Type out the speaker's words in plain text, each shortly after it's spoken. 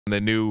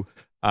the new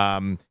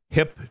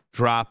hip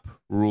drop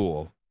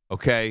rule,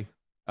 okay?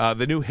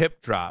 The new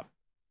hip drop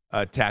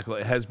tackle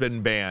has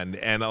been banned,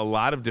 and a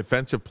lot of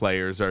defensive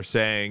players are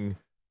saying,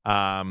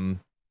 you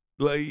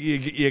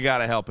got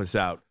to help us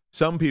out.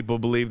 Some people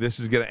believe this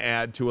is going to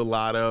add to a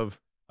lot of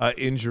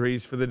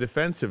injuries for the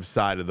defensive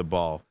side of the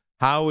ball.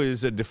 How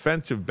is a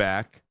defensive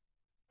back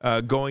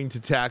going to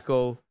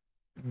tackle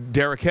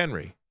Derrick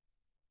Henry?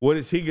 What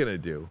is he going to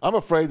do? I'm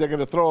afraid they're going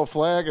to throw a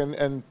flag,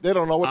 and they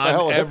don't know what the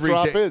hell a hip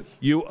drop is.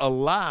 You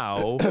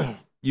allow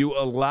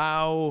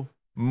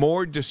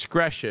more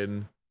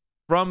discretion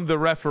from the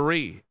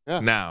referee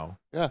now.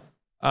 Yeah.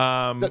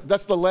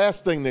 That's the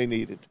last thing they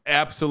needed.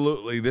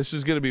 Absolutely. This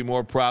is going to be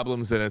more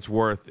problems than it's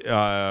worth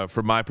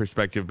from my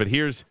perspective. But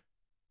do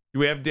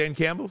we have Dan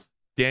Campbell's?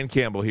 Dan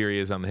Campbell, here he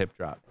is on the hip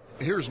drop.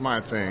 Here's my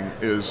thing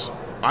is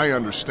I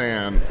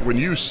understand when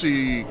you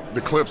see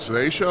the clips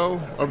they show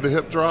of the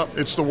hip drop,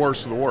 it's the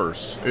worst of the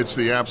worst. It's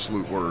the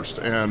absolute worst.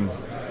 And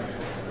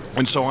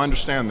so I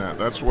understand that.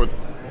 That's what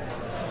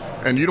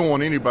 – and you don't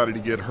want anybody to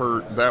get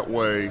hurt that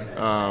way.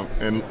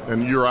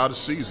 And you're out of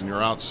season.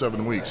 You're out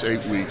 7 weeks,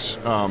 8 weeks.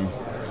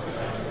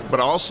 But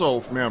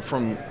also, man,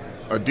 from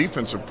a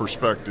defensive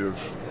perspective,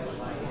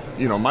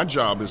 you know, my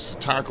job is to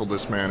tackle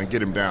this man and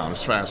get him down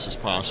as fast as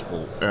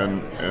possible.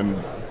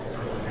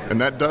 And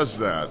that does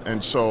that.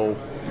 And so,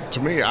 to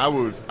me, I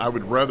would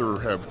rather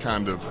have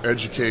kind of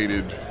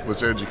educated.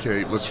 Let's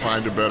educate. Let's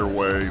find a better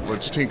way.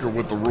 Let's tinker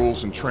with the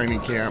rules in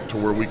training camp to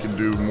where we can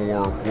do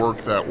more work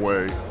that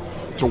way,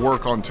 to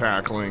work on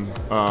tackling.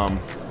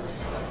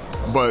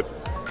 But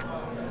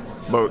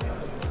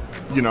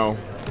you know,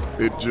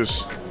 it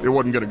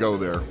wasn't going to go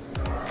there.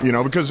 You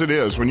know, because it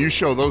is. When you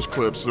show those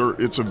clips,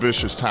 it's a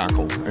vicious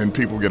tackle, and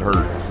people get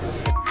hurt.